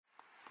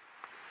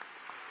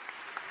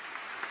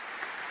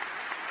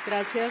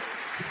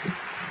Gracias.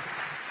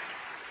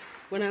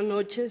 Buenas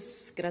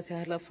noches. Gracias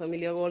a la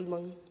familia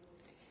Goldman.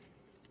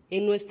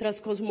 En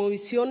nuestras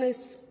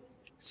cosmovisiones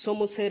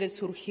somos seres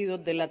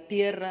surgidos de la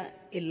tierra,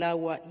 el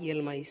agua y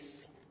el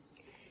maíz.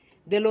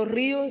 De los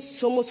ríos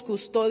somos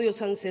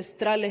custodios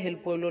ancestrales del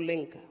pueblo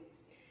lenca.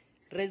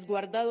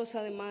 Resguardados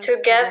además.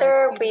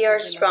 Together we are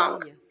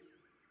strong.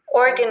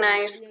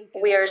 Organized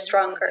we are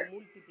stronger.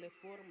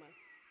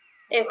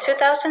 In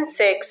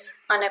 2006,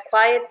 on a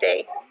quiet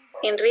day,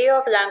 in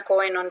Rio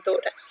Blanco in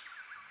Honduras,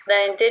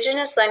 the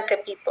indigenous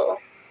Lenca people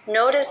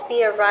noticed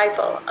the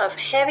arrival of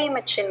heavy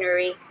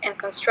machinery and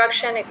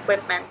construction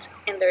equipment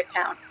in their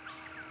town.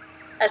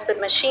 As the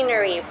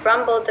machinery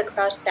rumbled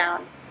across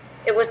town,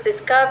 it was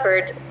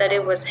discovered that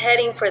it was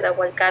heading for the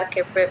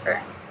Hualcarque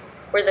River,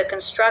 where the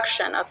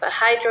construction of a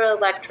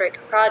hydroelectric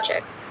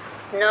project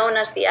known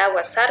as the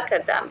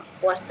Aguasarca Dam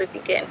was to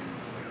begin.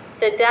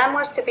 The dam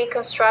was to be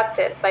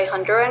constructed by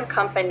Honduran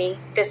company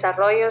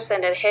Desarrollos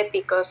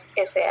Energéticos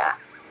S.A.,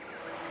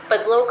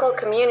 but local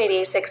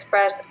communities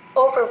expressed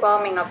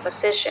overwhelming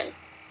opposition,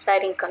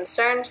 citing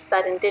concerns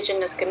that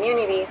indigenous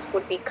communities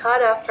would be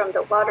cut off from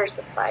the water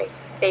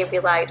supplies they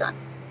relied on.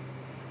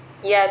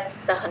 Yet,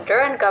 the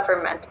Honduran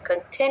government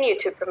continued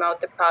to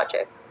promote the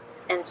project,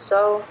 and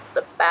so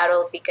the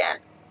battle began.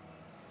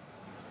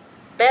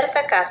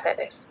 Berta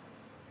Cáceres,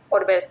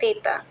 or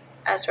Bertita,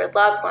 as her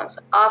loved ones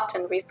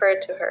often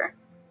referred to her,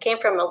 came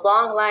from a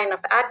long line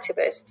of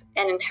activists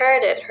and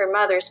inherited her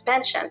mother's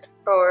penchant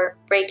for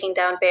breaking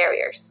down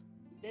barriers.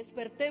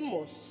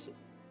 Despertemos,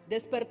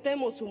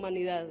 despertemos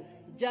humanidad,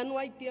 ya no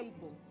hay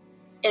tiempo.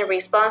 In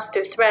response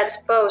to threats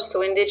posed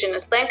to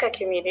indigenous Lenca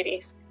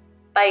communities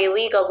by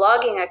illegal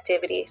logging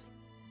activities,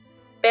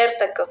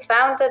 Berta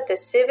co-founded the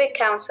Civic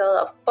Council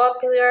of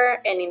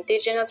Popular and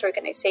Indigenous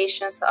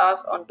Organizations of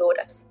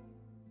Honduras,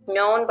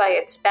 known by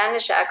its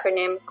Spanish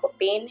acronym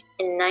COPIN,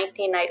 in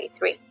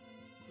 1993.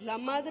 La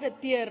madre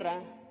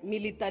tierra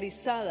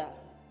militarizada,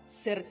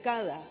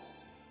 cercada,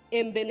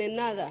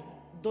 envenenada,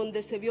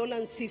 donde se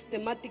violan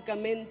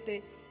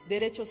sistemáticamente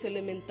derechos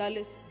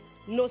elementales,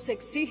 nos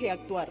exige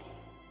actuar.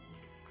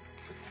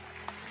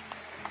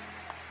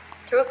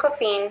 Through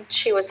COPIN,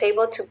 she was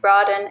able to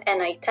broaden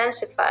and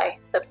intensify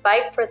the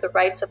fight for the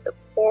rights of the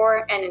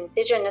poor and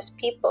indigenous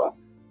people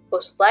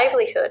whose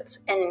livelihoods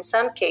and, in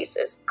some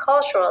cases,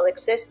 cultural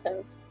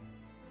existence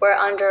were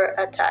under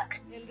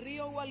attack. El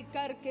río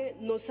Hualcarque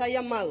nos ha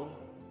llamado,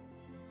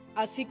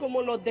 así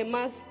como los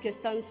demás que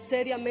están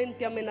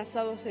seriamente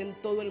amenazados en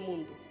todo el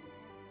mundo.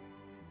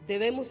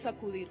 Debemos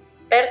acudir.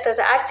 Berta's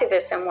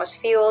activism was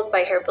fueled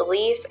by her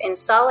belief in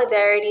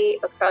solidarity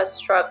across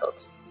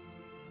struggles.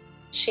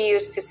 She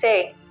used to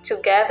say,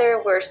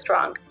 "Together we're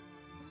strong.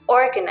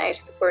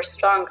 Organized we're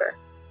stronger."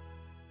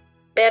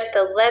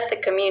 Berta led the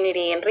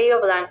community in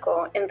Rio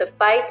Blanco in the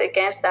fight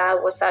against the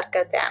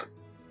Aguasarca Dam.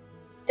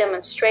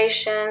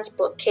 Demonstrations,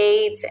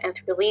 blockades, and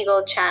through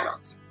legal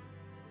channels.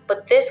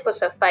 But this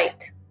was a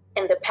fight,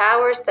 and the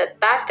powers that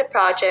backed the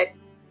project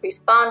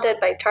responded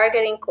by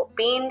targeting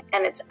COPIN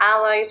and its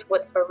allies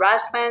with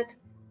harassment,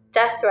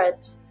 death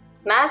threats,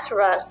 mass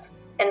arrests,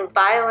 and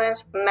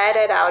violence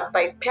meted out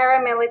by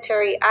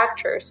paramilitary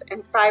actors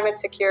and private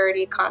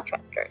security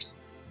contractors.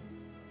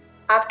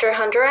 After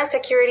Honduran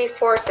security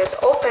forces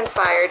opened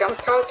fire on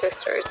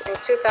protesters in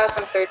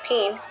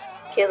 2013,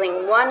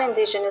 killing one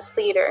indigenous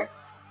leader,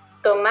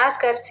 Tomás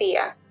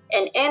Garcia,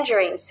 and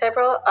injuring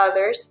several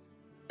others,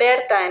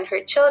 Berta and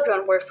her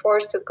children were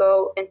forced to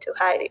go into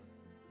hiding.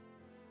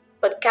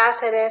 But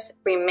Cáceres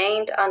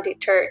remained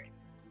undeterred,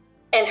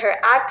 and her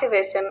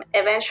activism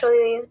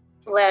eventually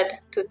led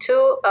to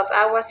two of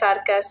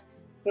Aguasarca's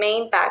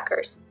main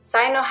backers,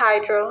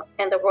 Sinohydro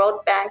and the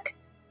World Bank,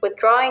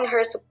 withdrawing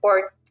her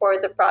support for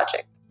the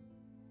project.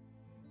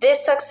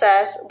 This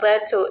success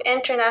led to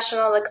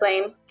international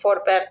acclaim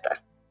for Berta,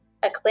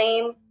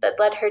 acclaim that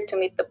led her to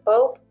meet the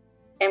Pope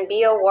and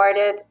be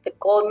awarded the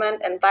Goldman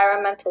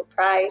Environmental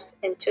Prize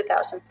in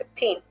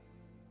 2015.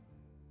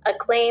 A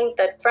claim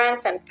that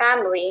friends and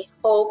family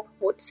hope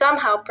would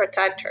somehow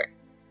protect her,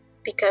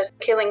 because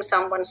killing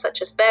someone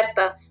such as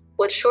Berta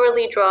would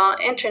surely draw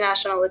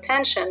international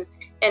attention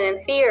and, in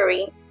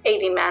theory, a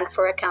demand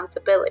for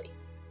accountability.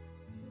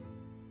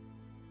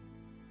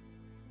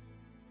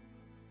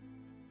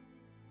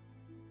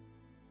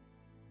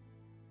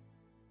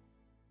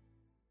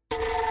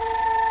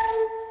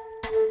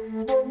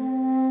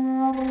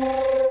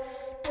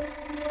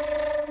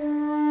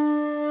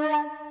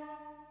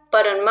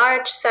 But on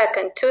March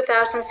 2,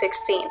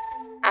 2016,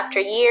 after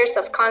years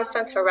of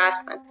constant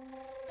harassment,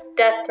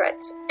 death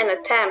threats, and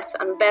attempts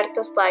on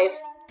Berta's life,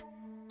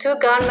 two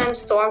gunmen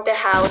stormed the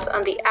house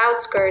on the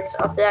outskirts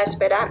of La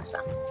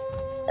Esperanza,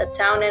 a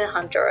town in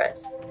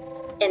Honduras,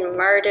 and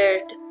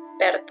murdered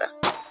Berta.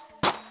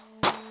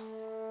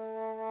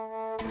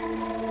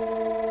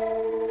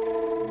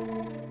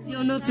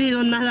 Yo no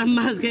pido nada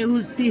más que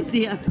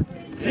justicia.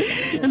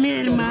 Mi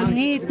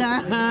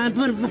hermanita,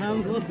 por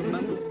favor.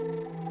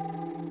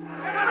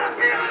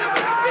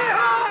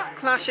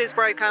 Clashes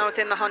broke out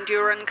in the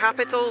Honduran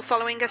capital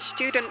following a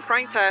student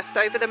protest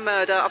over the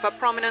murder of a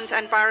prominent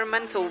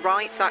environmental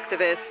rights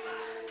activist.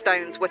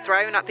 Stones were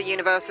thrown at the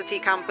university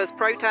campus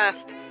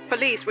protest.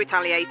 Police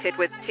retaliated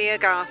with tear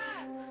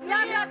gas.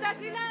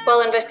 While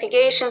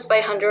investigations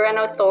by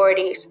Honduran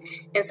authorities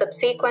and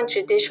subsequent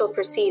judicial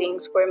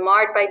proceedings were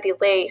marred by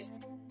delays,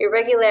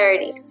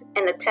 irregularities,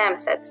 and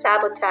attempts at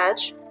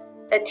sabotage,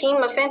 a team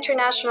of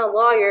international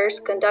lawyers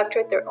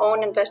conducted their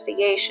own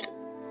investigation,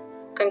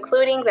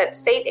 concluding that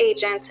state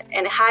agents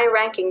and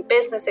high-ranking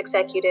business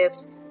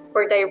executives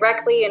were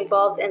directly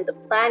involved in the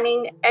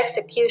planning,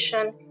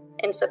 execution,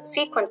 and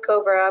subsequent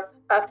cover-up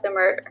of the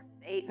murder.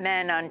 8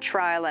 men on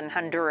trial in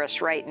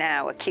Honduras right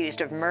now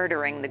accused of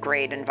murdering the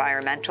great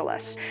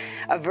environmentalist.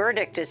 A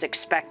verdict is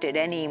expected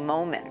any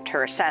moment.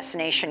 Her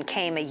assassination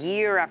came a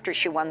year after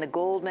she won the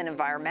Goldman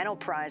Environmental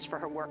Prize for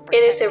her work. It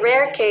is a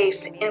rare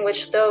case in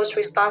which those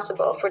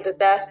responsible for the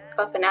death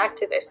of an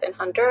activist in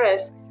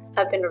Honduras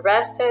have been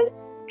arrested,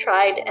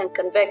 tried, and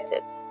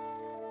convicted.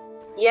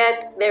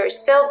 Yet, there is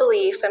still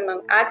belief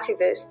among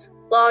activists,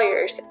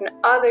 lawyers, and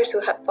others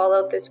who have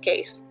followed this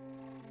case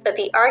that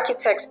the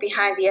architects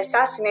behind the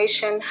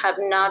assassination have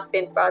not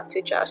been brought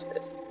to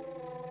justice.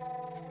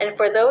 And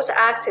for those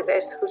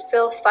activists who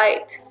still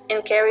fight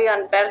and carry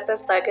on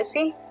Berta's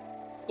legacy,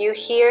 you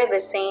hear the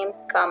same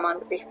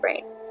common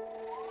refrain.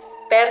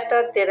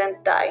 Berta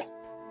didn't die.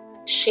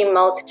 She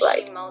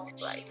multiplied.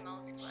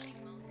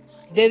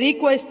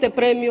 Dedico este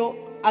premio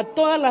a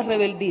todas las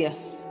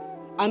rebeldías,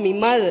 a mi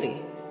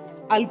madre,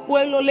 al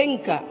pueblo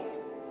lenca,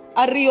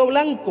 a Río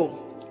Blanco,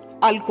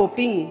 al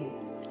Copín,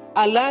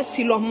 a las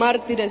y los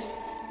mártires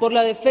por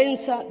la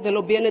defensa de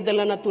los bienes de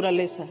la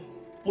naturaleza.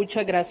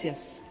 Muchas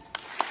gracias.